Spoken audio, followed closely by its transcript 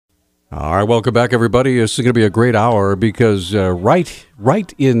All right, welcome back, everybody. This is going to be a great hour because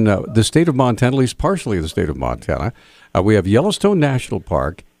right in the state of Montana, at least partially the state of Montana, we have Yellowstone National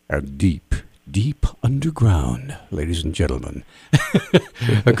Park and deep underground, ladies and gentlemen.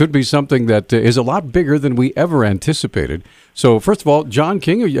 It could be something that is a lot bigger than we ever anticipated. So, first of all, John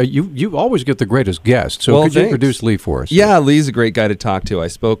King, you always get the greatest guests. So, could you introduce Lee for us? Yeah, Lee's a great guy to talk to. I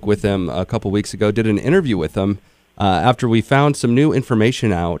spoke with him a couple weeks ago, did an interview with him after we found some new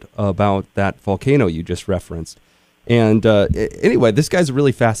information out about that volcano you just referenced. And anyway, this guy's a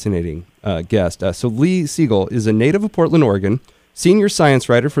really fascinating guest. So Lee Siegle is a native of Portland, Oregon, senior science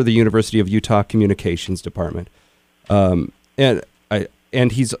writer for the University of Utah Communications Department. And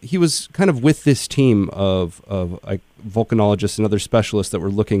he was kind of with this team of volcanologists and other specialists that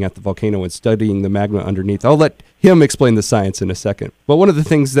were looking at the volcano and studying the magma underneath. I'll let him explain the science in a second. But one of the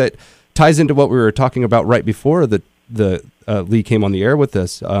things that ties into what we were talking about right before the Lee came on the air with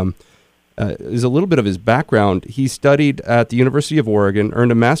us is a little bit of his background. He studied at the University of Oregon,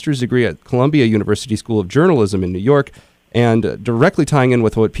 earned a master's degree at Columbia University School of Journalism in New York, and directly tying in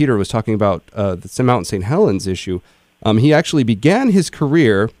with what Peter was talking about, the Mount St. Helens issue, he actually began his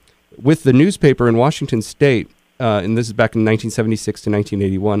career with the newspaper in Washington State, and this is back in 1976 to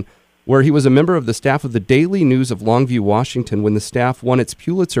 1981, where he was a member of the staff of the Daily News of Longview, Washington, when the staff won its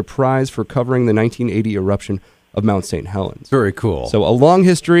Pulitzer Prize for covering the 1980 eruption of Mount St. Helens. Very cool. So a long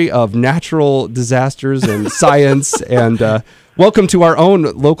history of natural disasters and science, and welcome to our own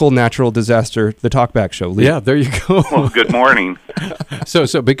local natural disaster, the Talkback Show, Lee. Yeah, there you go. Well, good morning.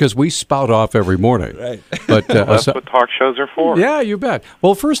 So because we spout off every morning. Right. But, that's what talk shows are for. Yeah, you bet.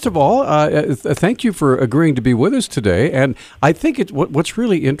 Well, first of all, thank you for agreeing to be with us today. And I think what's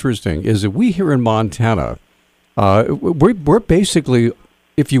really interesting is that we here in Montana, we're basically,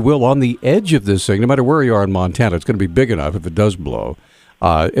 if you will, on the edge of this thing. No matter where you are in Montana, it's going to be big enough if it does blow.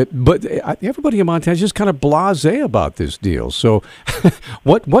 But everybody in Montana is just kind of blasé about this deal. So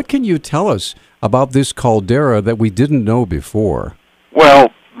what can you tell us about this caldera that we didn't know before? Well,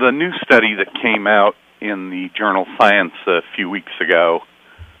 the new study that came out in the journal Science a few weeks ago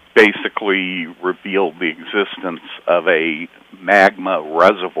basically revealed the existence of a magma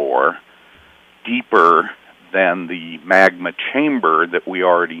reservoir deeper than the magma chamber that we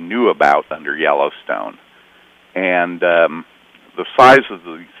already knew about under Yellowstone. And the size of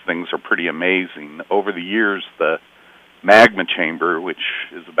these things are pretty amazing. Over the years, the magma chamber, which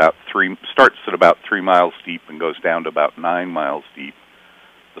is starts at about 3 miles deep and goes down to about 9 miles deep,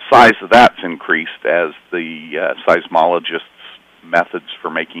 the size of that's increased as the seismologists' methods for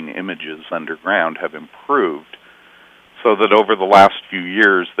making images underground have improved, so that over the last few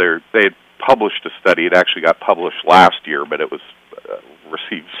years, they had published a study. It actually got published last year, but it was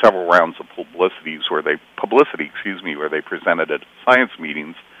received several rounds of publicity where they presented at science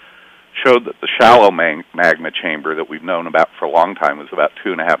meetings, showed that the shallow magma chamber that we've known about for a long time was about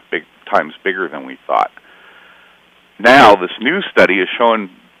 2.5 times bigger than we thought. Now, this new study is showing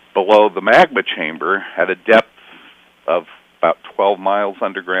below the magma chamber at a depth of about 12 miles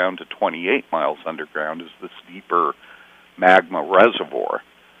underground to 28 miles underground is this deeper magma reservoir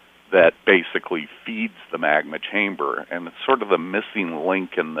that basically feeds the magma chamber, and it's sort of the missing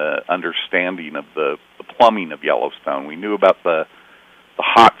link in the understanding of the plumbing of Yellowstone. We knew about the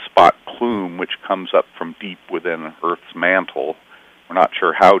hot spot plume, which comes up from deep within Earth's mantle. We're not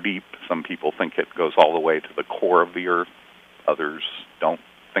sure how deep. Some people think it goes all the way to the core of the Earth. Others don't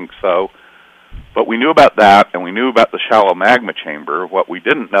think so. But we knew about that, and we knew about the shallow magma chamber. What we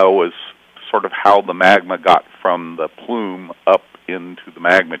didn't know was sort of how the magma got from the plume up into the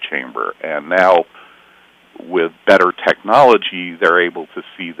magma chamber. And now, with better technology, they're able to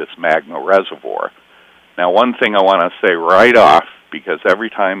see this magma reservoir. Now, one thing I want to say right off, because every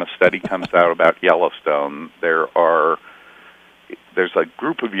time a study comes out about Yellowstone, there's a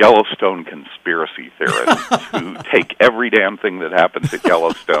group of Yellowstone conspiracy theorists who take every damn thing that happens at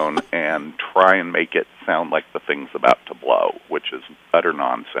Yellowstone and try and make it sound like the thing's about to blow, which is utter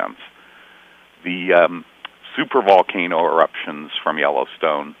nonsense. The supervolcano eruptions from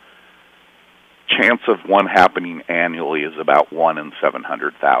Yellowstone, chance of one happening annually is about 1 in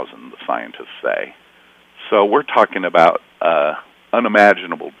 700,000, the scientists say. So we're talking about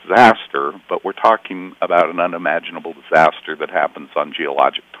unimaginable disaster, but we're talking about an unimaginable disaster that happens on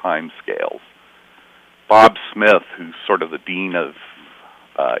geologic timescales. Bob Smith, who's sort of the dean of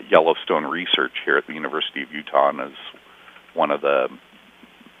Yellowstone research here at the University of Utah and is one of the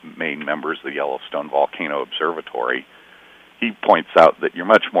main members of the Yellowstone Volcano Observatory, he points out that you're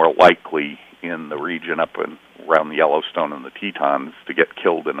much more likely in the region up and around the Yellowstone and the Tetons to get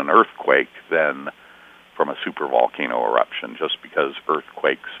killed in an earthquake than from a supervolcano eruption, just because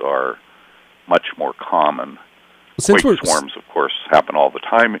earthquakes are much more common. Quake swarms, of course, happen all the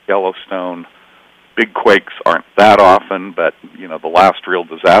time at Yellowstone. Big quakes aren't that often, but the last real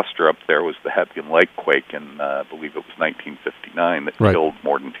disaster up there was the Hebgen Lake quake in, I believe it was 1959, that killed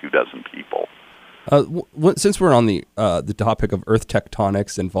more than 24 people. Since we're on the topic of earth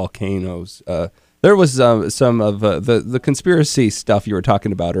tectonics and volcanoes, there was some of the conspiracy stuff you were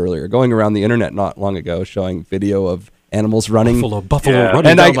talking about earlier, going around the internet not long ago, showing video of animals running. Buffalo running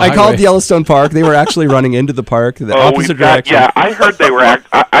and down the I called highway. Yellowstone Park. They were actually running into the park, the opposite direction. Yeah, I heard they were.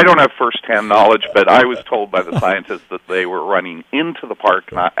 I don't have firsthand knowledge, but I was told by the scientists that they were running into the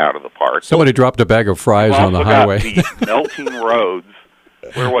park, not out of the park. Somebody dropped a bag of fries on the highway. We've also got the melting roads.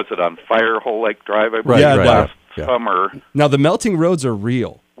 Where was it? On Firehole Lake Drive, I believe, last summer. Now, the melting roads are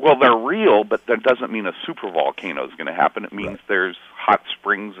real. Well, they're real, but that doesn't mean a supervolcano is going to happen. It means there's hot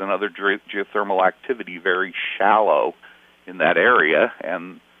springs and other geothermal activity very shallow in that area,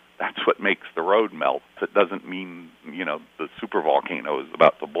 and that's what makes the road melt. It doesn't mean, the supervolcano is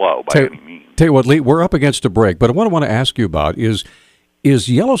about to blow by any means. Tell you what, Lee, we're up against a break, but what I want to ask you about is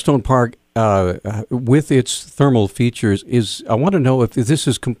Yellowstone Park, with its thermal features, I want to know if this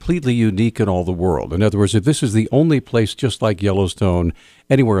is completely unique in all the world. In other words, if this is the only place just like Yellowstone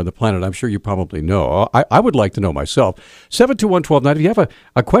anywhere on the planet. I'm sure you probably know. I would like to know myself. 721-1290. If you have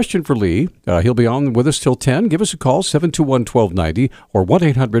a question for Lee, he'll be on with us till 10. Give us a call, 721-1290 or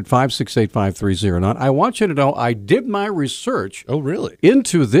 1-800-568-5309. I want you to know I did my research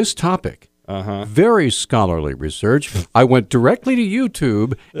into this topic. Very scholarly research. I went directly to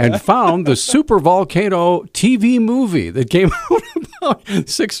YouTube and found the supervolcano TV movie that came out about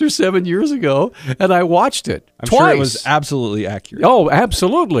 6 or 7 years ago, and I watched it twice. Sure it was absolutely accurate. Oh,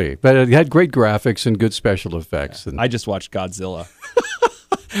 absolutely. But it had great graphics and good special effects. I just watched Godzilla.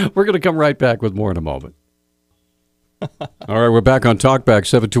 We're going to come right back with more in a moment. All right, we're back on Talkback.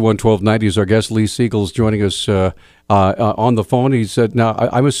 721-1290 is our guest. Lee Siegle's joining us on the phone. He said, now,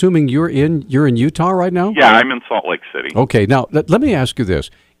 I'm assuming you're in Utah right now? Yeah, I'm in Salt Lake City. Okay, now, let me ask you this.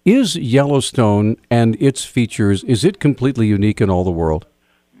 Is Yellowstone and its features, is it completely unique in all the world?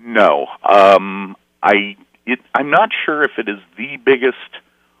 No. I'm not sure if it is the biggest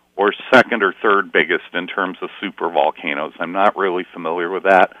or second or third biggest in terms of supervolcanoes. I'm not really familiar with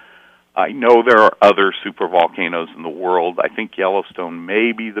that. I know there are other supervolcanoes in the world. I think Yellowstone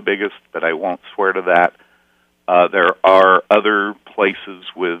may be the biggest, but I won't swear to that. There are other places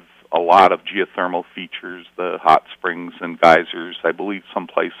with a lot of geothermal features, the hot springs and geysers, I believe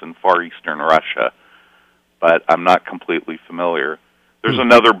someplace in far eastern Russia, but I'm not completely familiar. There's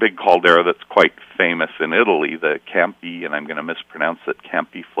another big caldera that's quite famous in Italy, the Campi, and I'm going to mispronounce it,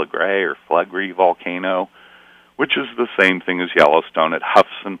 Campi Flegrei or Flegrei volcano, which is the same thing as Yellowstone. It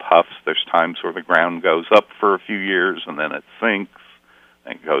huffs and puffs. There's times where the ground goes up for a few years, and then it sinks,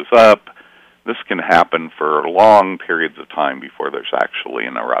 and it goes up. This can happen for long periods of time before there's actually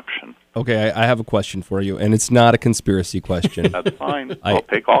an eruption. Okay, I have a question for you, and it's not a conspiracy question. That's fine. I'll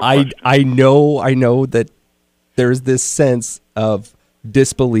take all questions. I know that there's this sense of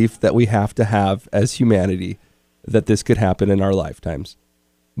disbelief that we have to have as humanity that this could happen in our lifetimes.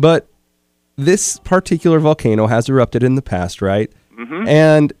 But this particular volcano has erupted in the past, right? Mm-hmm.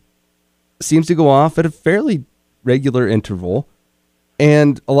 And seems to go off at a fairly regular interval.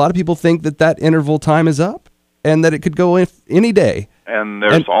 And a lot of people think that interval time is up and that it could go any day. And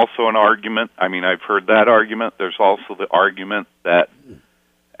there's also an argument. I mean, I've heard that argument. There's also the argument that,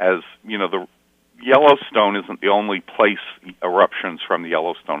 as you know, the Yellowstone isn't the only place eruptions from the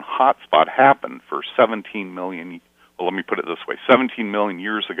Yellowstone hotspot happened for 17 million. Well, let me put it this way: 17 million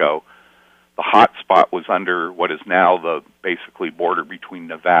years ago, the hotspot was under what is now the basically border between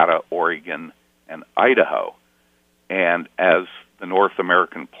Nevada, Oregon, and Idaho. And as the North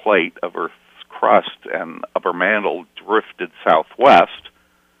American plate of Earth's crust and upper mantle drifted southwest,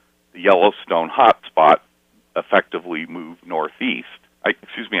 the Yellowstone hotspot effectively moved northeast.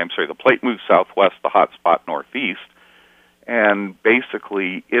 The plate moved southwest, the hotspot northeast, and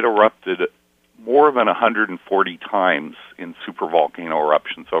basically it erupted more than 140 times in supervolcano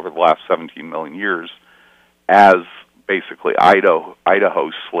eruptions over the last 17 million years as basically Idaho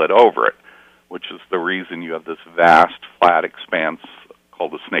slid over it, which is the reason you have this vast, flat expanse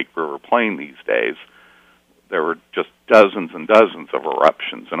called the Snake River Plain these days. There were just dozens and dozens of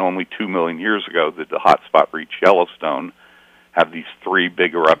eruptions, and only 2 million years ago did the hotspot reach Yellowstone, have these 3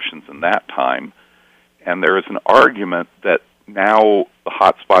 big eruptions in that time. And there is an argument that now the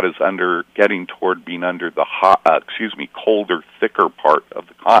hotspot is getting toward being under the colder, thicker part of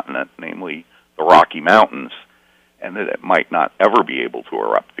the continent, namely the Rocky Mountains, and that it might not ever be able to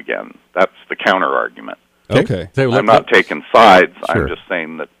erupt again. That's the counter-argument. Okay. So I'm not taking sides. Sure. I'm just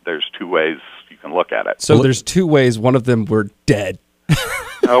saying that there's two ways you can look at it. So there's two ways. One of them we're dead.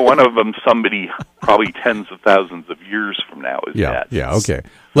 One of them, somebody probably tens of thousands of years from now is dead. Yeah, okay.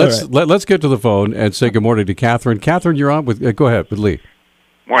 Let's get to the phone and say good morning to Catherine. Catherine, you're on with. Go ahead with Lee.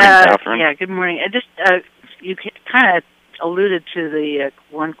 Morning, Catherine. Yeah, good morning. I just you kind of alluded to the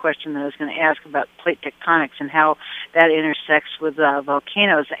one question that I was going to ask about plate tectonics and how that intersects with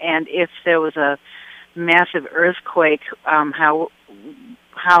volcanoes, and if there was a massive earthquake, how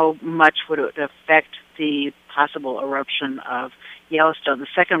much would it affect the possible eruption of Yellowstone? The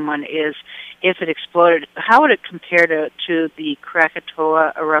second one is, if it exploded, how would it compare to the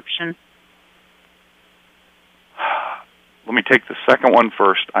Krakatoa eruption? Let me take the second one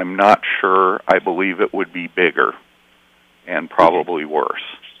first. I'm not sure. I believe it would be bigger and probably worse.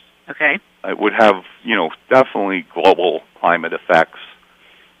 Okay. It would have, definitely global climate effects.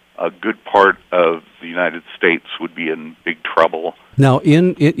 A good part of the United States would be in big trouble. Now,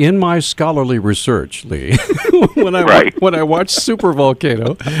 in my scholarly research, Lee, when I watched Super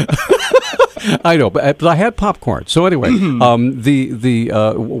Volcano, I know, but I had popcorn. So anyway,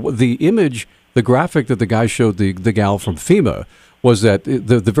 the image, the graphic that the guy showed the gal from FEMA was that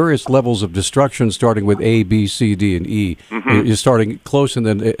the various levels of destruction, starting with A, B, C, D, and E, is starting close and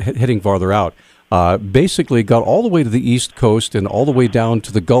then heading farther out. Basically got all the way to the East Coast and all the way down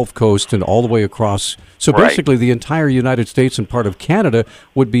to the Gulf Coast and all the way across. So basically the entire United States and part of Canada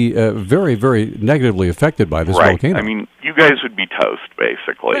would be very, very negatively affected by this volcano. I mean, you guys would be toast,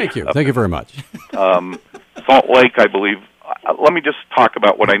 basically. Thank you. Thank you very much. Salt Lake, I believe. Let me just talk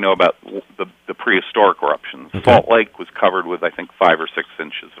about what I know about the prehistoric eruptions. Okay. Salt Lake was covered with, I think, 5 or 6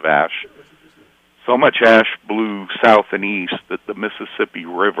 inches of ash. So much ash blew south and east that the Mississippi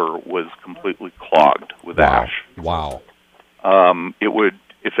River was completely clogged with ash. Wow.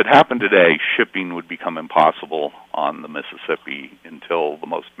 If it happened today, shipping would become impossible on the Mississippi until the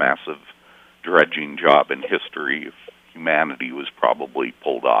most massive dredging job in history of humanity was probably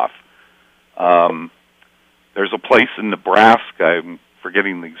pulled off. There's a place in Nebraska, I'm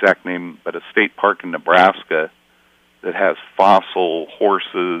forgetting the exact name, but a state park in Nebraska that has fossil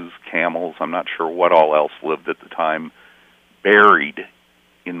horses, camels, I'm not sure what all else lived at the time, buried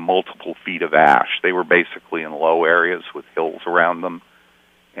in multiple feet of ash. They were basically in low areas with hills around them.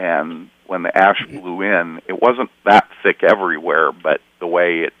 And when the ash blew in, it wasn't that thick everywhere, but the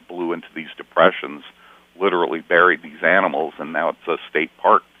way it blew into these depressions literally buried these animals, and now it's a state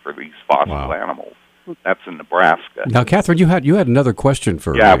park for these fossil animals. That's in Nebraska. Now, Catherine, you had another question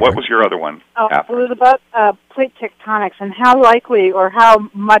for me. What was your other one? It was about plate tectonics, and how likely or how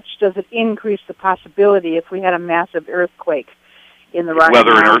much does it increase the possibility if we had a massive earthquake in the Rocky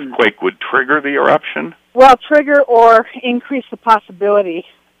Mountains? Whether an earthquake would trigger the eruption? Well, trigger or increase the possibility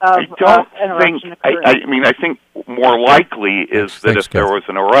of an eruption occurring. I think more likely is that if there was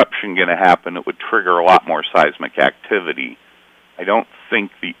an eruption going to happen, it would trigger a lot more seismic activity. I don't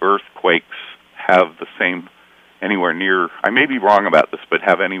think the earthquakes have the same, anywhere near, I may be wrong about this, but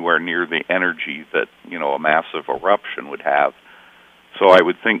have anywhere near the energy that, a massive eruption would have. So I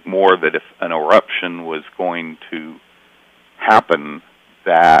would think more that if an eruption was going to happen,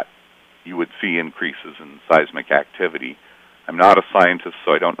 that you would see increases in seismic activity. I'm not a scientist,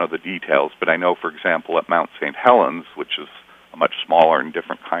 so I don't know the details, but I know, for example, at Mount St. Helens, which is a much smaller and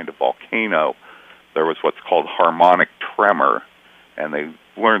different kind of volcano, there was what's called harmonic tremor, and they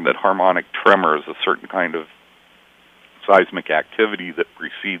learned that harmonic tremor is a certain kind of seismic activity that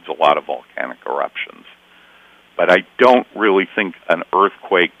precedes a lot of volcanic eruptions. But I don't really think an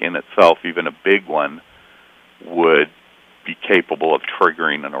earthquake in itself, even a big one, would be capable of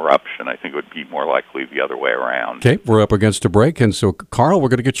triggering an eruption. I think it would be more likely the other way around. Okay, we're up against a break, and so, Carl, we're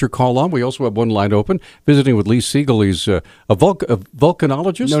going to get your call on. We also have one line open, visiting with Lee Siegle. He's a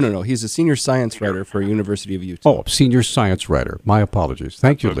volcanologist? No. He's a senior science writer for University of Utah. Oh, senior science writer. My apologies.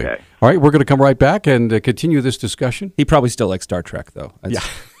 Thank you, Lee. All right, we're going to come right back and continue this discussion. He probably still likes Star Trek, though. Yeah.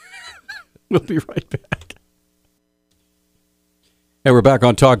 We'll be right back. And we're back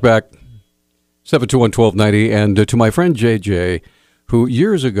on Talkback. 721-1290, and to my friend JJ, who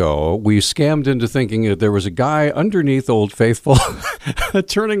years ago we scammed into thinking that there was a guy underneath Old Faithful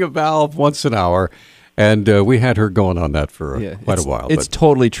turning a valve once an hour, and we had her going on that for quite a while. It's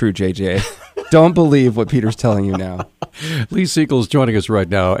totally true, JJ. Don't believe what Peter's telling you now. Lee Siegle is joining us right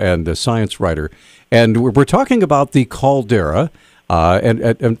now, and a science writer, and we're talking about the caldera.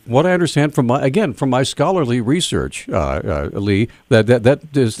 And what I understand from my scholarly research, Lee,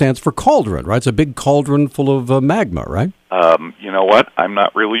 that stands for cauldron, right? It's a big cauldron full of magma, right? You know what? I'm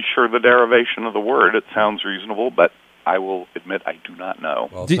not really sure the derivation of the word. It sounds reasonable, but I will admit I do not know.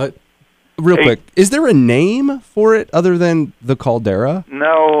 Well, Real quick, is there a name for it other than the caldera?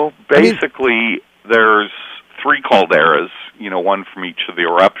 No, basically there's 3 calderas, one from each of the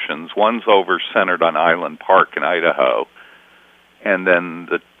eruptions. One's centered on Island Park in Idaho, and then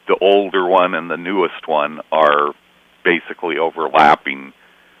the older one and the newest one are basically overlapping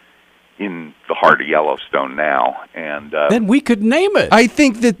in the heart of Yellowstone now. And then we could name it. I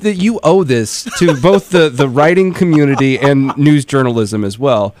think that you owe this to both the writing community and news journalism as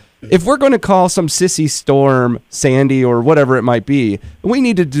well. If we're going to call some sissy storm Sandy or whatever it might be, we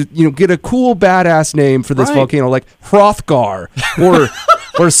need to get a cool badass name for this volcano, like Hrothgar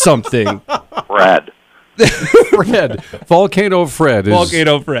or something. Fred. Fred. Volcano Fred.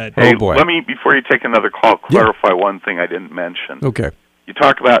 Volcano Fred. Hey, oh boy. Let me, before you take another call, clarify one thing I didn't mention. Okay. You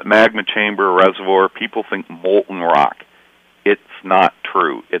talk about magma chamber, reservoir, people think molten rock. It's not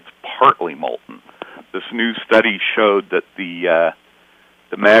true. It's partly molten. This new study showed that the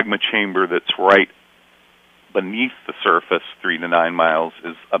magma chamber that's right beneath the surface, 3 to 9 miles,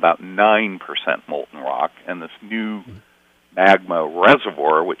 is about 9% molten rock, and this new magma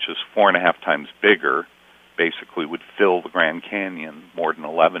reservoir, which is 4.5 times bigger, basically would fill the Grand Canyon more than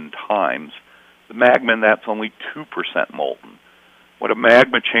 11 times. The magma in that's only 2% molten. What a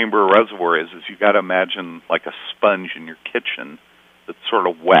magma chamber reservoir is you got to imagine like a sponge in your kitchen that's sort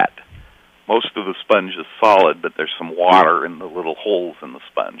of wet. Most of the sponge is solid, but there's some water in the little holes in the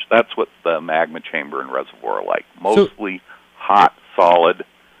sponge. That's what the magma chamber and reservoir are like. Mostly hot, solid,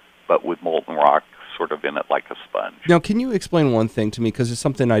 but with molten rock sort of in it like a sponge. Now, can you explain one thing to me? Because it's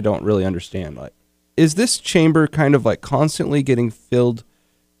something I don't really understand. Like, is this chamber kind of like constantly getting filled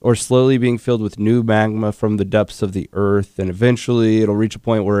or slowly being filled with new magma from the depths of the earth, and eventually it'll reach a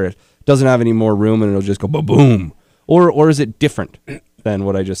point where it doesn't have any more room and it'll just go boom? Or is it different than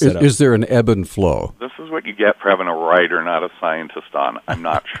what I just said? Is there an ebb and flow? This is what you get for having a writer, not a scientist on. I'm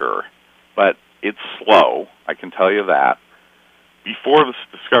not sure. But it's slow, I can tell you that. Before this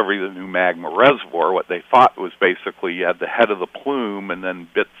discovery of the new magma reservoir, what they thought was basically you had the head of the plume and then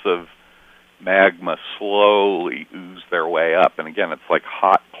bits of magma slowly ooze their way up. And again, it's like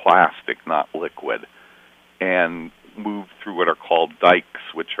hot plastic, not liquid, and move through what are called dikes,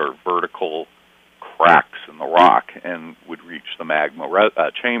 which are vertical cracks in the rock, and would reach the magma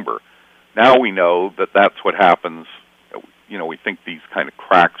chamber. Now we know that that's what happens. We think these kind of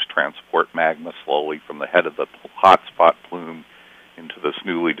cracks transport magma slowly from the head of the hotspot plume into this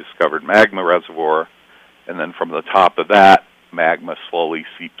newly discovered magma reservoir, and then from the top of that, magma slowly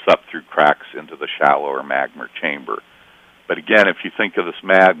seeps up through cracks into the shallower magma chamber. But again, if you think of this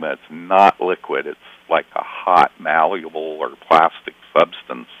magma, it's not liquid. It's like a hot, malleable or plastic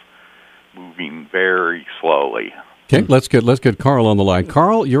substance moving very slowly. Okay, let's get Carl on the line.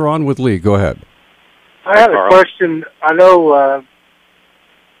 Carl, you're on with Lee. Go ahead. I had a question. I know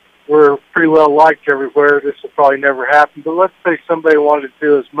we're pretty well liked everywhere. This will probably never happen. But let's say somebody wanted to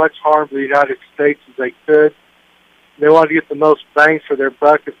do as much harm to the United States as they could. They wanted to get the most bang for their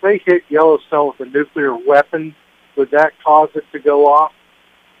buck. If they hit Yellowstone with a nuclear weapon, would that cause it to go off?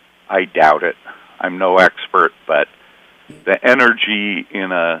 I doubt it. I'm no expert, but the energy in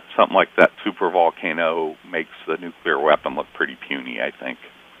something like that supervolcano makes the nuclear weapon look pretty puny, I think.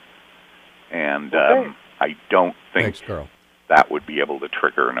 And I don't think Thanks, Carl. that would be able to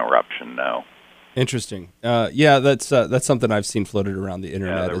trigger an eruption, no. Interesting. Yeah, that's something I've seen floated around the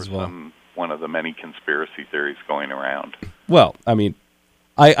internet as well. One of the many conspiracy theories going around. Well, I mean,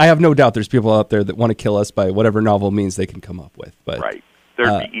 I have no doubt there's people out there that want to kill us by whatever novel means they can come up with. But right.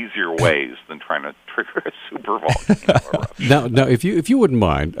 There'd be easier ways than trying to trigger a supervolcano eruption. Now, if you wouldn't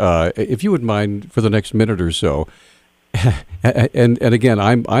mind, for the next minute or so, and again,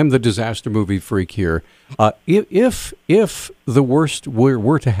 I'm the disaster movie freak here. If the worst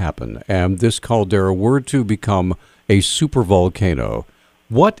were to happen and this caldera were to become a supervolcano,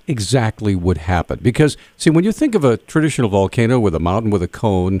 what exactly would happen? Because, see, when you think of a traditional volcano with a mountain with a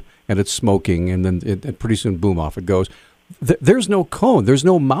cone and it's smoking and then it pretty soon, boom, off it goes. There's no cone. There's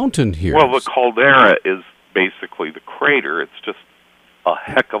no mountain here. Well, the caldera is basically the crater. It's just a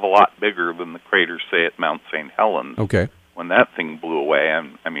heck of a lot bigger than the crater, say, at Mount St. Helens. Okay. When that thing blew away,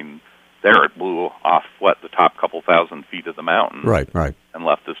 I mean, there it blew off, the top couple thousand feet of the mountain. Right. And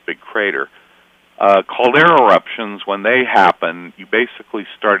left this big crater. Caldera eruptions, when they happen, you basically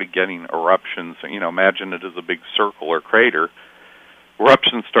started getting eruptions. Imagine it as a big circle or crater.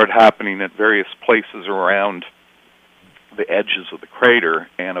 Eruptions start happening at various places around the edges of the crater,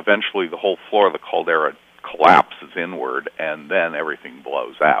 and eventually the whole floor of the caldera collapses inward, and then everything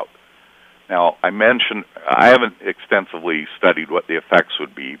blows out. Now, I haven't extensively studied what the effects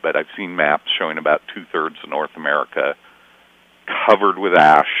would be, but I've seen maps showing about 2/3 of North America covered with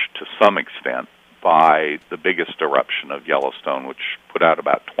ash to some extent by the biggest eruption of Yellowstone, which put out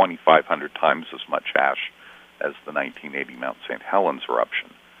about 2,500 times as much ash as the 1980 Mount St. Helens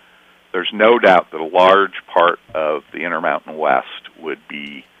eruption. There's no doubt that a large part of the Intermountain West would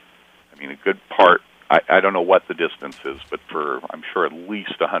be, a good part, I don't know what the distance is, but for, I'm sure, at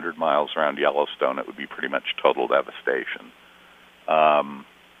least 100 miles around Yellowstone, it would be pretty much total devastation.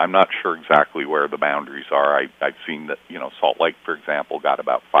 I'm not sure exactly where the boundaries are. I've seen that, Salt Lake, for example, got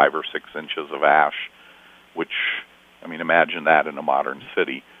about 5 or 6 inches of ash, which, imagine that in a modern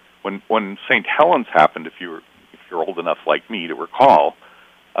city. When St. Helens happened, if you're old enough like me to recall,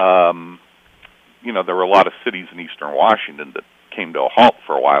 there were a lot of cities in eastern Washington that came to a halt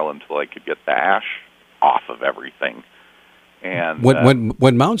for a while until they could get the ash off of everything. And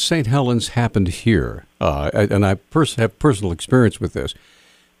when Mount St. Helens happened here, and I have personal experience with this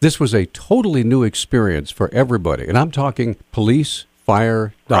was a totally new experience for everybody. And I'm talking police,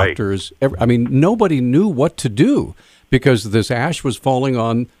 fire, doctors. Right. Nobody knew what to do because this ash was falling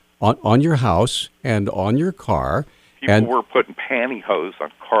on your house and on your car. People were putting pantyhose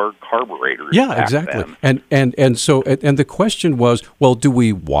on carburetors. Yeah, back exactly. Then. And so the question was, well, do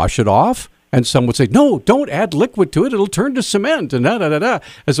we wash it off? And some would say, no, don't add liquid to it. It'll turn to cement and da-da-da-da.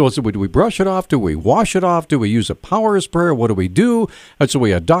 And so do we brush it off? Do we wash it off? Do we use a power sprayer? What do we do? And so we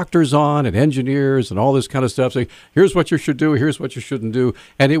had doctors on and engineers and all this kind of stuff saying, here's what you should do, here's what you shouldn't do.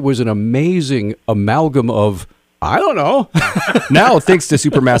 And it was an amazing amalgam of, I don't know. Now, thanks to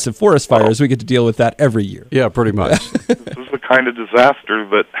supermassive forest fires, we get to deal with that every year. Yeah, pretty much. This is the kind of disaster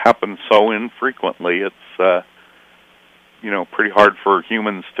that happens so infrequently. It's pretty hard for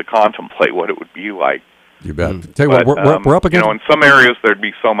humans to contemplate what it would be like. You bet. Tell you what, we're up against. In some areas there'd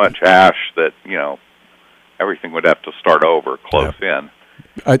be so much ash that everything would have to start over close in.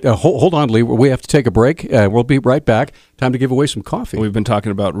 Hold on, Lee. We have to take a break. We'll be right back. Time to give away some coffee. We've been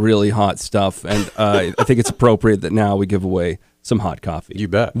talking about really hot stuff, and I think it's appropriate that now we give away some hot coffee. You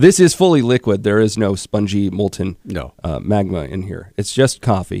bet. This is fully liquid. There is no spongy, molten magma in here. It's just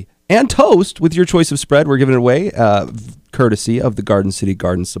coffee and toast with your choice of spread. We're giving it away courtesy of the Garden City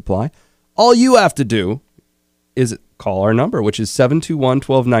Garden Supply. All you have to do is call our number, which is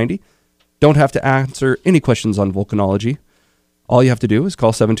 721-1290. Don't have to answer any questions on volcanology. All you have to do is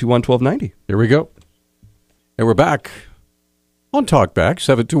call 721-1290. Here we go. And we're back on Talkback.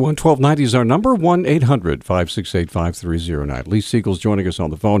 721-1290 is our number, 1-800-568-5309. Lee Siegle's joining us on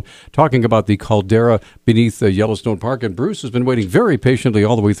the phone, talking about the caldera beneath the Yellowstone Park. And Bruce has been waiting very patiently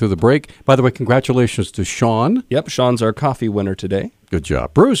all the way through the break. By the way, congratulations to Sean. Yep, Sean's our coffee winner today. Good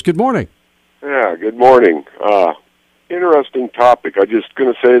job. Bruce, good morning. Yeah, good morning. Interesting topic. I'm just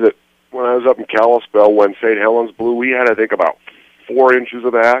going to say that when I was up in Kalispell, when St. Helens blew, we had, I think, about 4 inches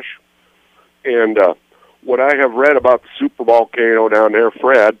of ash. And what I have read about the super volcano down there,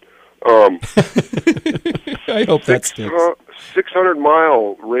 Fred, I hope that sticks.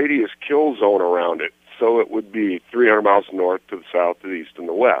 600-mile radius kill zone around it. So it would be 300 miles north to the south, to the east, and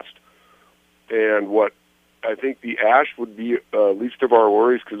the west. And what I think the ash would be least of our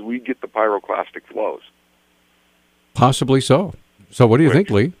worries because we get the pyroclastic flows. Possibly so. So what do you think,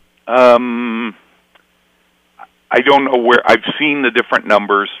 Lee? I don't know where. I've seen the different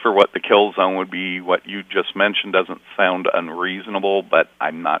numbers for what the kill zone would be. What you just mentioned doesn't sound unreasonable, but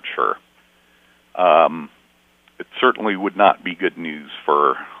I'm not sure. It certainly would not be good news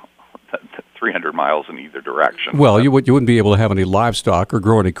for 300 miles in either direction. Well, you wouldn't be able to have any livestock or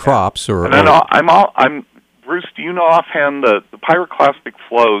grow any crops or. And then I'm Bruce. Do you know offhand the pyroclastic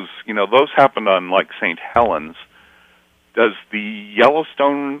flows? Those happened on like St. Helens. Does the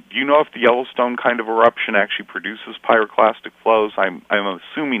Yellowstone? Do you know if the Yellowstone kind of eruption actually produces pyroclastic flows? I'm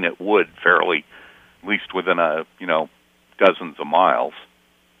assuming it would fairly, at least within dozens of miles.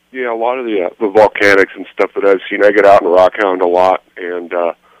 Yeah, a lot of the volcanics and stuff that I've seen. I get out in Rockhound a lot, and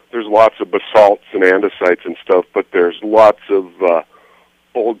there's lots of basalts and andesites and stuff, but there's lots of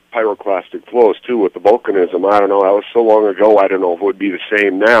old pyroclastic flows too with the volcanism. I don't know. That was so long ago. I don't know if it would be the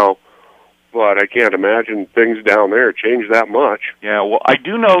same now. But I can't imagine things down there change that much. Yeah, well, I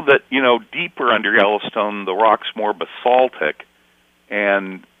do know that, deeper under Yellowstone, the rock's more basaltic.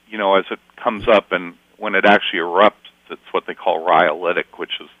 And, as it comes up and when it actually erupts, it's what they call rhyolitic,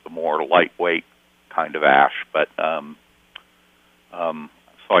 which is the more lightweight kind of ash. But so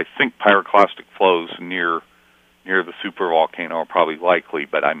I think pyroclastic flows near the supervolcano are probably likely,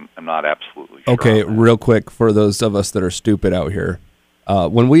 but I'm not absolutely sure. Okay, real quick, for those of us that are stupid out here,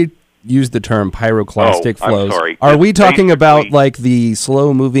 when we use the term pyroclastic flows. Are we talking about like the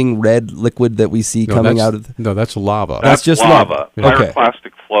slow-moving red liquid that we see coming out of? No, that's lava. That's just lava. Okay.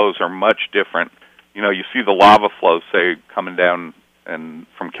 Pyroclastic flows are much different. you see the lava flow, say, coming down and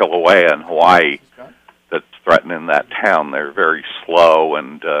from Kilauea in Hawaii that's threatening that town. They're very slow,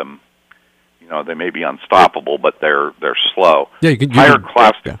 and they may be unstoppable, but they're slow. Yeah,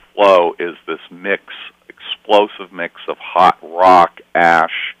 Pyroclastic flow is this explosive mix of hot rock,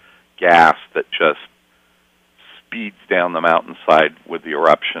 ash, gas that just speeds down the mountainside with the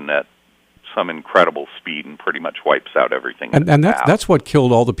eruption at some incredible speed and pretty much wipes out everything. And that's what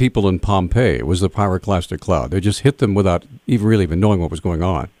killed all the people in Pompeii, was the pyroclastic cloud. They just hit them without even knowing what was going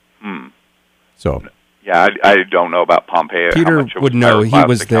on. So, yeah, I don't know about Pompeii. Peter would know. He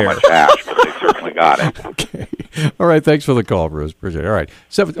was there. How much ash, but they certainly got it. Okay. All right. Thanks for the call, Bruce. Appreciate it. All right.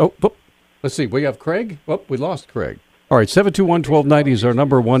 Let's see. We have Craig. Oh, we lost Craig. All right. 721-1290 is our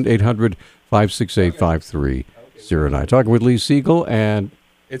number. 1-800-568-5309. Talking with Lee Siegle and...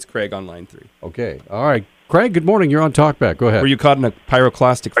 It's Craig on line 3. Okay. All right. Craig, good morning. You're on Talkback. Go ahead. Were you caught in a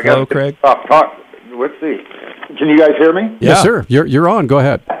pyroclastic flow, Craig? Talk. Let's see. Can you guys hear me? Yeah. Yes, sir. You're on. Go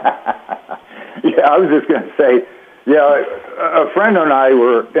ahead. Yeah, I was just going to say, a friend and I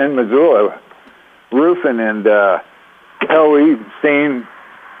were in Missoula roofing, and we've seen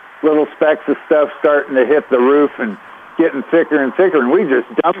little specks of stuff starting to hit the roof and getting thicker and thicker, and we just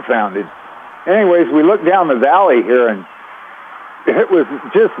dumbfounded. Anyways, we looked down the valley here, and it was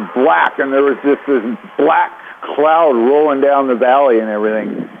just black, and there was just this black cloud rolling down the valley and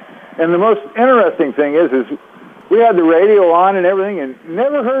everything. And the most interesting thing is we had the radio on and everything and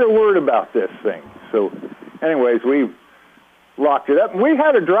never heard a word about this thing. So anyways, we locked it up. And we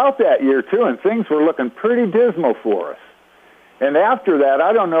had a drought that year, too, and things were looking pretty dismal for us. And after that,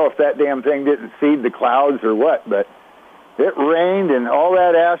 I don't know if that damn thing didn't seed the clouds or what, but it rained, and all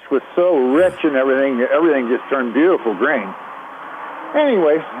that ash was so rich and everything just turned beautiful green.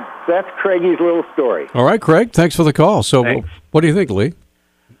 Anyway, that's Craigie's little story. All right, Craig, thanks for the call. So what do you think, Lee?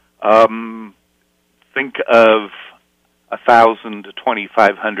 Think of 1,000 to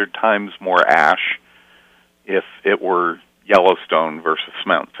 2,500 times more ash if it were Yellowstone versus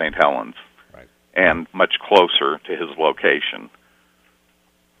Mount St. Helens, right, and much closer to his location.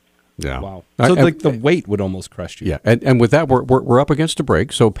 Yeah. Wow. So the weight would almost crush you. Yeah. And with that, we're up against a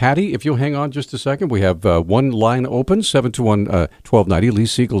break. So, Patty, if you'll hang on just a second, we have one line open, 721-1290. Lee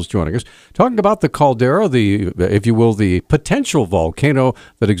Siegle's joining us, talking about the caldera, if you will, the potential volcano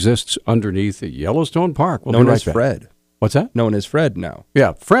that exists underneath Yellowstone Park. Known as Fred. What's that? Known as Fred now.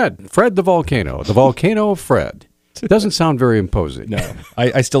 Yeah, Fred the volcano. The volcano of Fred. It doesn't sound very imposing. No.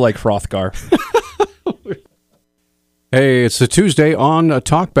 I still like Hrothgar. Hey, it's a Tuesday on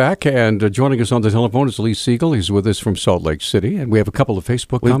Talkback, and joining us on the telephone is Lee Siegle. He's with us from Salt Lake City, and we have a couple of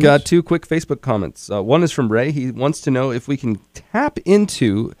Facebook comments. We've got 2 quick Facebook comments. One is from Ray. He wants to know if we can tap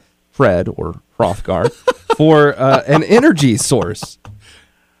into Fred, or Hrothgar, for an energy source.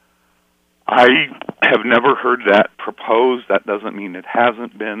 I have never heard that proposed. That doesn't mean it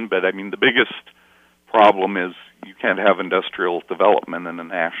hasn't been, but I mean, the biggest problem is you can't have industrial development in a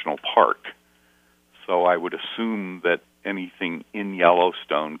national park. So I would assume that anything in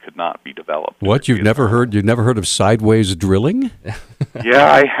Yellowstone could not be developed. What, you've never heard of sideways drilling?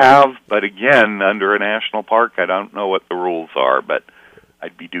 Yeah, I have, but again, under a national park, I don't know what the rules are, but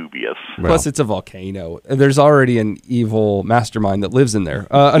I'd be dubious. Well, plus, it's a volcano. There's already an evil mastermind that lives in there.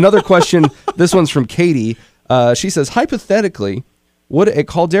 Another question, this one's from Katie. She says, hypothetically, would a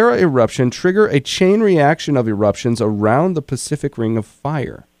caldera eruption trigger a chain reaction of eruptions around the Pacific Ring of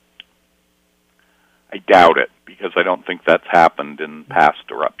Fire? I doubt it, because I don't think that's happened in past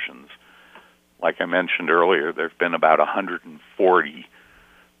eruptions. Like I mentioned earlier, there have been about 140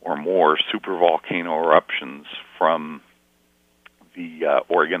 or more supervolcano eruptions from the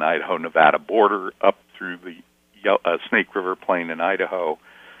Oregon, Idaho, Nevada border up through the Snake River Plain in Idaho,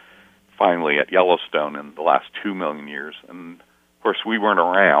 finally at Yellowstone in the last 2 million years. And, of course, we weren't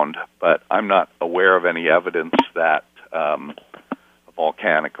around, but I'm not aware of any evidence that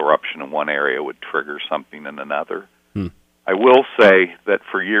volcanic eruption in one area would trigger something in another. I will say that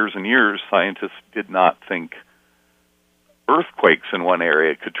for years and years, scientists did not think earthquakes in one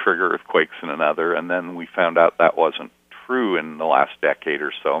area could trigger earthquakes in another, and then we found out that wasn't true in the last decade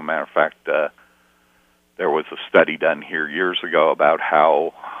or so. Matter of fact, there was a study done here years ago about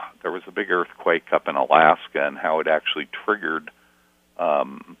how there was a big earthquake up in Alaska and how it actually triggered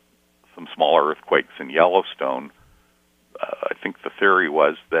some smaller earthquakes in Yellowstone. I think the theory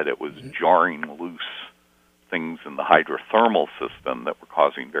was that it was jarring loose things in the hydrothermal system that were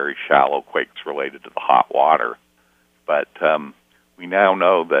causing very shallow quakes related to the hot water. But we now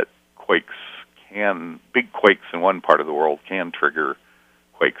know that big quakes in one part of the world can trigger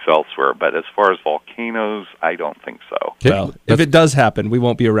earthquakes elsewhere. But as far as volcanoes, I don't think so. Well, if it does happen, we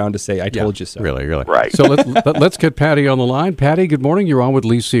won't be around to say, I told you so. Really. Right. So let's get Patty on the line. Patty, good morning. You're on with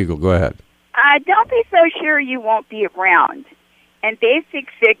Lee Siegle. Go ahead. Don't be so sure you won't be around. And basic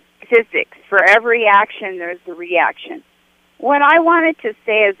physics, for every action, there's a reaction. What I wanted to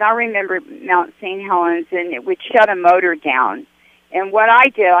say is I remember Mount St. Helens, and it would shut a motor down. And what I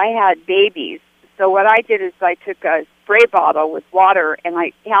did, I had babies. So what I did is I took a spray bottle with water, and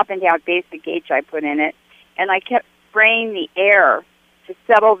I happened to have basic H I put in it, and I kept spraying the air to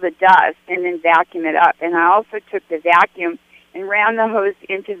settle the dust and then vacuum it up. And I also took the vacuum and ran the hose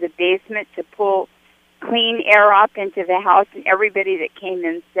into the basement to pull clean air up into the house, and everybody that came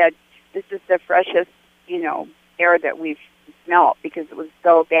in said, this is the freshest, air that we've smelled because it was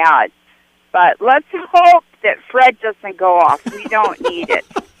so bad. But let's hope that Fred doesn't go off. We don't need it.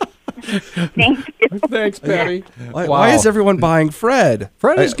 Thank you. Thanks, Patty. Why is everyone buying Fred?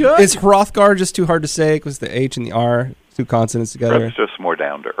 Fred is good. Is Hrothgar just too hard to say because the H and the R, two consonants together? Fred's just more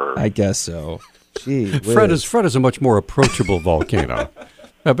down to earth. I guess so. Gee, Fred is a much more approachable volcano.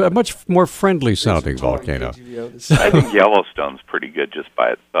 A much more friendly sounding volcano. I think Yellowstone's pretty good just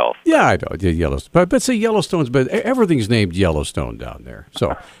by itself. Yeah, I know. Yellowstone. But say Yellowstone's, but everything's named Yellowstone down there.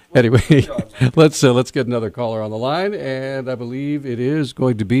 So anyway, let's get another caller on the line, and I believe it is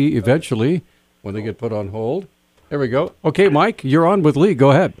going to be eventually when they get put on hold. There we go. Okay, Mike, you're on with Lee.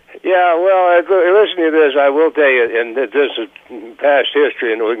 Go ahead. Yeah, well, listening to this, I will tell you, and this is past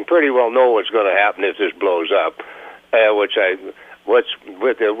history, and we can pretty well know what's going to happen if this blows up,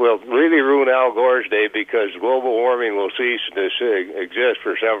 will really ruin Al Gore's day because global warming will cease to exist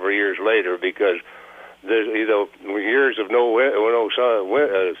for several years later because the years of no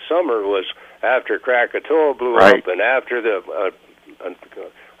summer was after Krakatoa blew up and after the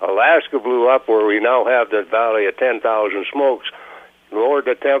Alaska blew up, where we now have the Valley of 10,000 Smokes, lowered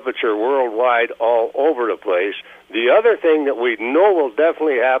the temperature worldwide all over the place. The other thing that we know will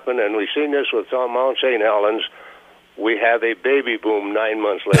definitely happen, and we've seen this with Mount St. Helens, we have a baby boom 9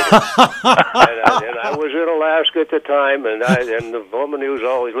 months later. and I was in Alaska at the time, and the woman who was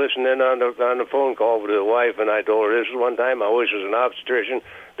always listening on the phone call with the wife, and I told her, this is one time I wish as an obstetrician,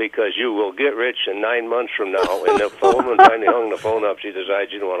 because you will get rich in 9 months from now. And the woman finally hung the phone up. She decided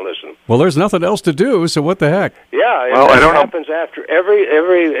she didn't want to listen. Well, there's nothing else to do, so what the heck? Yeah, well, it happens after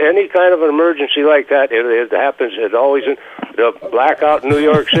any kind of an emergency like that. It happens. It always the blackout in New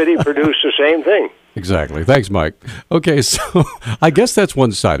York City produced the same thing. Exactly. Thanks, Mike. Okay, so I guess that's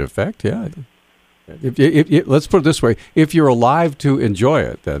one side effect. Yeah. If let's put it this way: if you're alive to enjoy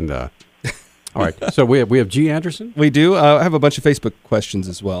it, then. All right. So we have G. Anderson. We do. I have a bunch of Facebook questions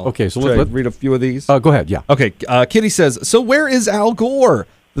as well. Okay. So let's read a few of these. Go ahead. Yeah. Okay. Kitty says, so where is Al Gore?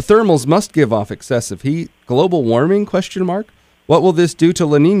 The thermals must give off excessive heat. Global warming? ? What will this do to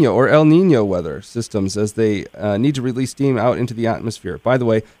La Nina or El Nino weather systems as they need to release steam out into the atmosphere? By the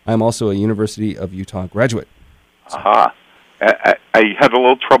way, I'm also a University of Utah graduate. Aha. I had a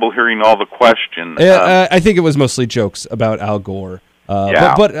little trouble hearing all the question. I think it was mostly jokes about Al Gore.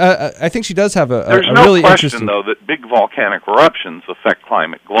 But I think she does have a really interesting... There's no question, though, that big volcanic eruptions affect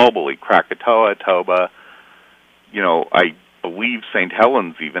climate globally. Krakatoa, Toba, I believe St.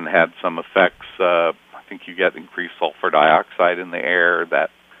 Helens even had some effects. I think you get increased sulfur dioxide in the air. That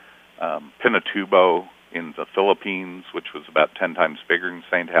Pinatubo in the Philippines, which was about 10 times bigger than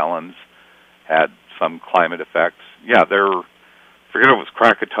St. Helens, had some climate effects. Yeah, forget if it was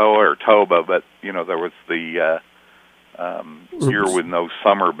Krakatoa or Toba, but, there was the... year with no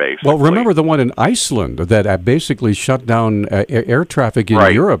summer, basically. Well, remember the one in Iceland that basically shut down air traffic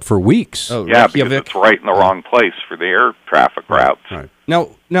in Europe for weeks. Oh, yeah, because it's right in the wrong place for the air traffic routes. Right.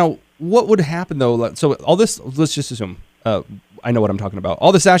 Now, what would happen, though? So all this, let's just assume, I know what I'm talking about.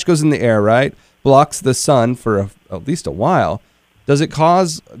 All this ash goes in the air, right? Blocks the sun for at least a while. Does it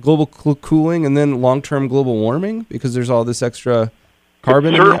cause global cooling and then long-term global warming because there's all this extra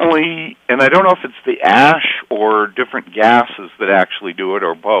carbon? Certainly, and I don't know if it's the ash or different gases that actually do it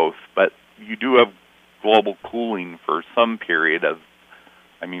or both, but you do have global cooling for some period of,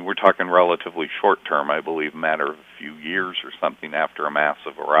 we're talking relatively short term, I believe, a matter of a few years or something after a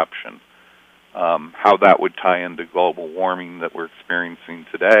massive eruption. How that would tie into global warming that we're experiencing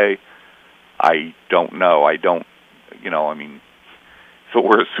today, I don't know. If it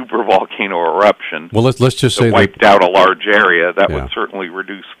were a super volcano eruption, well, let's just say wiped out a large area, that would certainly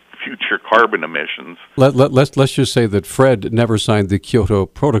reduce future carbon emissions. Let's just say that Fred never signed the Kyoto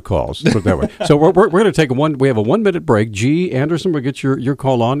protocols. Put it that way. So we're going to take we have a 1 minute break. G. Anderson, we'll get your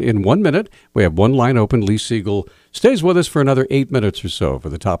call on in 1 minute. We have one line open. Lee Siegle stays with us for another 8 minutes or so for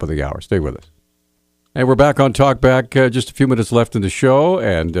the top of the hour. Stay with us. And we're back on Talk Back. Just a few minutes left in the show,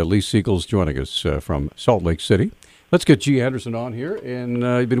 and Lee Siegle's joining us from Salt Lake City. Let's get G. Anderson on here, and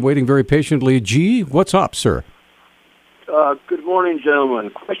you've been waiting very patiently. G, what's up, sir? Good morning, gentlemen.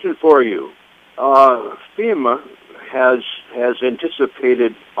 Question for you. FEMA has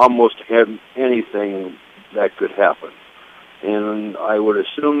anticipated almost anything that could happen. And I would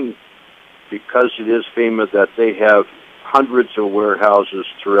assume, because it is FEMA, that they have hundreds of warehouses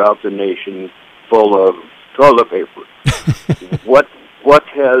throughout the nation full of toilet paper. What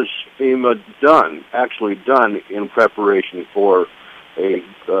has FEMA actually done in preparation for a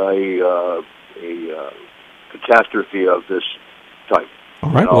catastrophe of this type?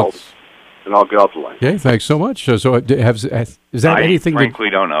 All right, and I'll get off the line. Okay, thanks so much. Is that anything? I frankly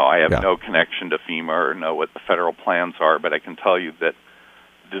don't know. I have no connection to FEMA or know what the federal plans are, but I can tell you that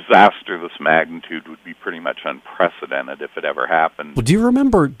disaster this magnitude would be pretty much unprecedented if it ever happened. Well, do you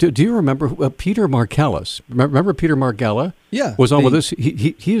remember Peter Markellis? Remember Peter Margella? Yeah, was on with us.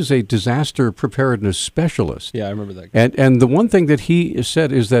 He is a disaster preparedness specialist. Yeah, I remember that guy. And the one thing that he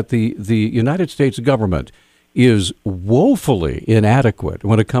said is that the United States government is woefully inadequate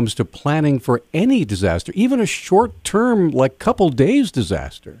when it comes to planning for any disaster, even a short-term, like couple days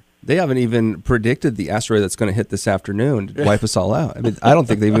disaster. They haven't even predicted the asteroid that's going to hit this afternoon to wipe us all out. I mean, I don't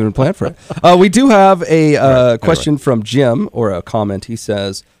think they've even planned for it. We do have a question from Jim, or a comment. He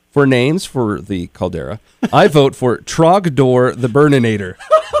says, for names for the caldera, I vote for Trogdor the Burninator,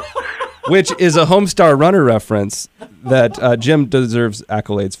 which is a Homestar Runner reference that Jim deserves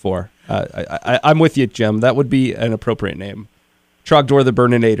accolades for. I'm with you, Jim. That would be an appropriate name. Trogdor the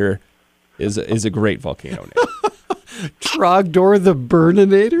Burninator is a great volcano name. Trogdor the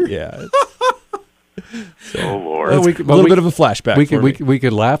Burninator? Yeah. Oh, Lord. A little bit of a flashback. We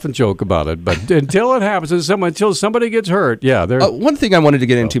could laugh and joke about it, but until it happens, until somebody gets hurt, one thing I wanted to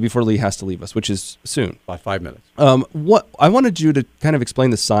get into before Lee has to leave us, which is soon. By 5 minutes. What I wanted you to kind of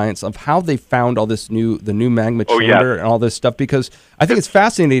explain the science of how they found all this the new magma chamber and all this stuff, because I think it's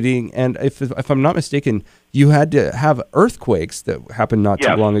fascinating. And if I'm not mistaken, you had to have earthquakes that happened not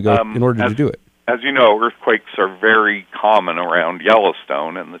too long ago in order to do it. As you know, earthquakes are very common around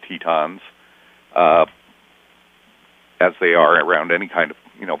Yellowstone and the Tetons, as they are around any kind of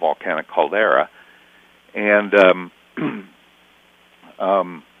volcanic caldera. And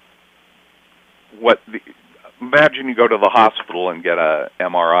imagine you go to the hospital and get a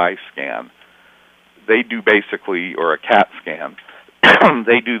MRI scan. They do basically, or a CAT scan.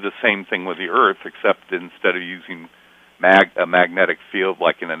 They do the same thing with the Earth, except instead of using a magnetic field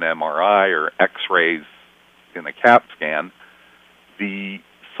like in an MRI or X-rays in a CAT scan, the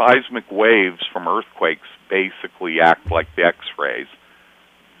seismic waves from earthquakes basically act like the X-rays.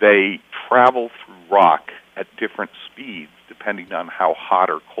 They travel through rock at different speeds depending on how hot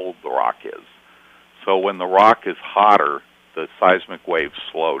or cold the rock is. So when the rock is hotter, the seismic waves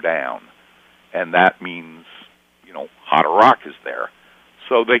slow down, and that means, hotter rock is there.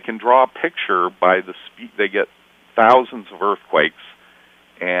 So they can draw a picture by the speed. They get thousands of earthquakes,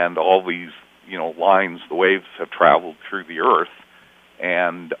 and all these, lines, the waves have traveled through the earth,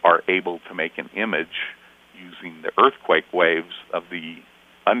 and are able to make an image using the earthquake waves of the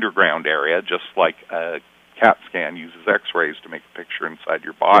underground area, just like a CAT scan uses X-rays to make a picture inside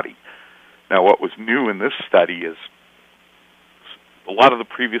your body. Now, what was new in this study is a lot of the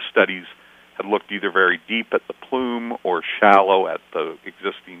previous studies had looked either very deep at the plume or shallow at the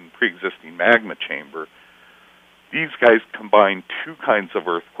pre-existing magma chamber. These guys combined two kinds of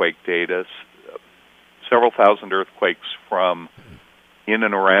earthquake data, several thousand earthquakes from in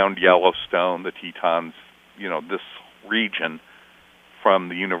and around Yellowstone, the Tetons, this region, from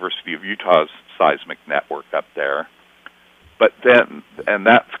the University of Utah's seismic network up there. But then, and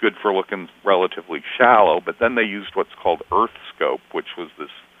that's good for looking relatively shallow, but then they used what's called EarthScope, which was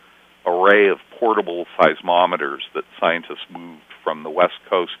this array of portable seismometers that scientists moved from the West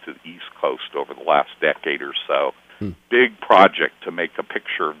Coast to the East Coast over the last decade or so. Big project to make a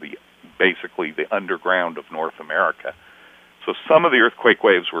picture of basically the underground of North America. So some of the earthquake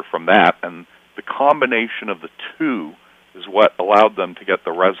waves were from that, and the combination of the two is what allowed them to get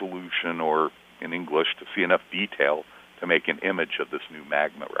the resolution, or in English, to see enough detail to make an image of this new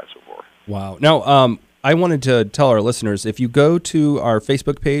magma reservoir. Wow. Now, I wanted to tell our listeners, if you go to our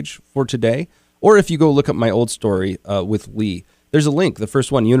Facebook page for today, or if you go look up my old story with Lee, there's a link, the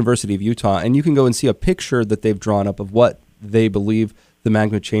first one, University of Utah, and you can go and see a picture that they've drawn up of what they believe the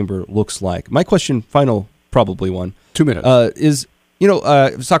magma chamber looks like. My question, final, probably one. 2 minutes. Is,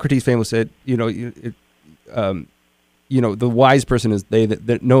 Socrates famously said, the wise person is they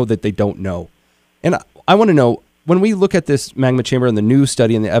that know that they don't know. And I want to know, when we look at this magma chamber and the new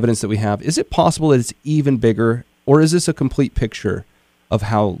study and the evidence that we have, is it possible that it's even bigger, or is this a complete picture of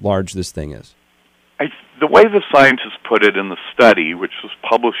how large this thing is? The way the scientists put it in the study, which was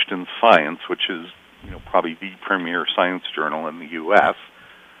published in Science, which is probably the premier science journal in the U.S.,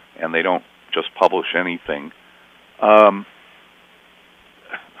 and they don't just publish anything. I'm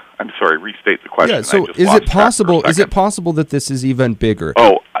sorry, restate the question. Yeah, so is it possible? Is it possible that this is even bigger?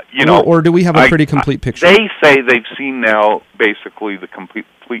 Oh, or do we have a pretty complete picture? They say they've seen now basically the complete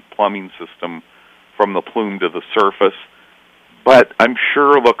plumbing system from the plume to the surface, but I'm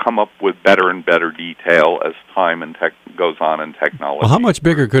sure they'll come up with better and better detail as time and goes on in technology. Well, how much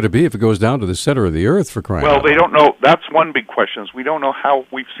bigger could it be if it goes down to the center of the Earth, for crying out loud? Well, they don't know. That's one big question. Is we don't know how.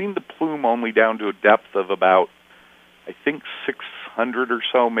 We've seen the plume only down to a depth of about, I think, 600 or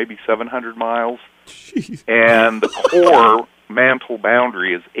so, maybe 700 miles. Jeez. And the core mantle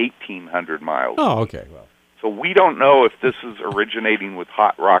boundary is 1,800 miles. Oh, okay. Well, so we don't know if this is originating with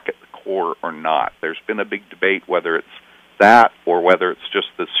hot rock at the core or not. There's been a big debate whether it's that or whether it's just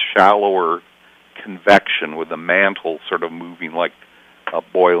this shallower convection with the mantle sort of moving like a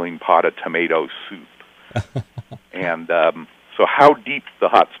boiling pot of tomato soup. And so how deep the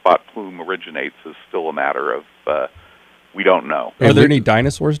hotspot plume originates is still a matter of, we don't know. Are there any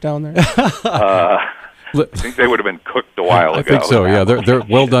dinosaurs down there? I think they would have been cooked a while ago. I think so, yeah. They're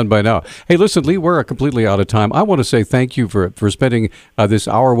well done by now. Hey, listen, Lee, we're completely out of time. I want to say thank you for spending this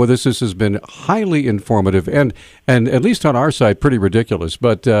hour with us. This has been highly informative and at least on our side, pretty ridiculous.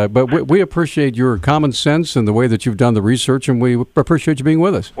 But we appreciate your common sense and the way that you've done the research, and we appreciate you being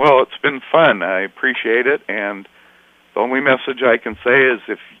with us. Well, it's been fun. I appreciate it. And the only message I can say is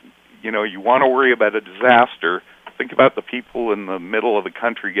if, you want to worry about a disaster, think about the people in the middle of the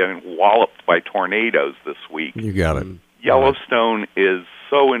country getting walloped by tornadoes this week. You got it. Yellowstone is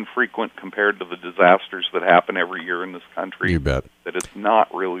so infrequent compared to the disasters that happen every year in this country. You bet. That it's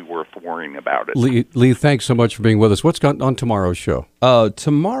not really worth worrying about it. Lee, thanks so much for being with us. What's on tomorrow's show?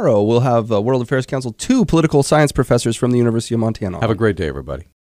 Tomorrow we'll have World Affairs Council 2 political science professors from the University of Montana. Have a great day, everybody.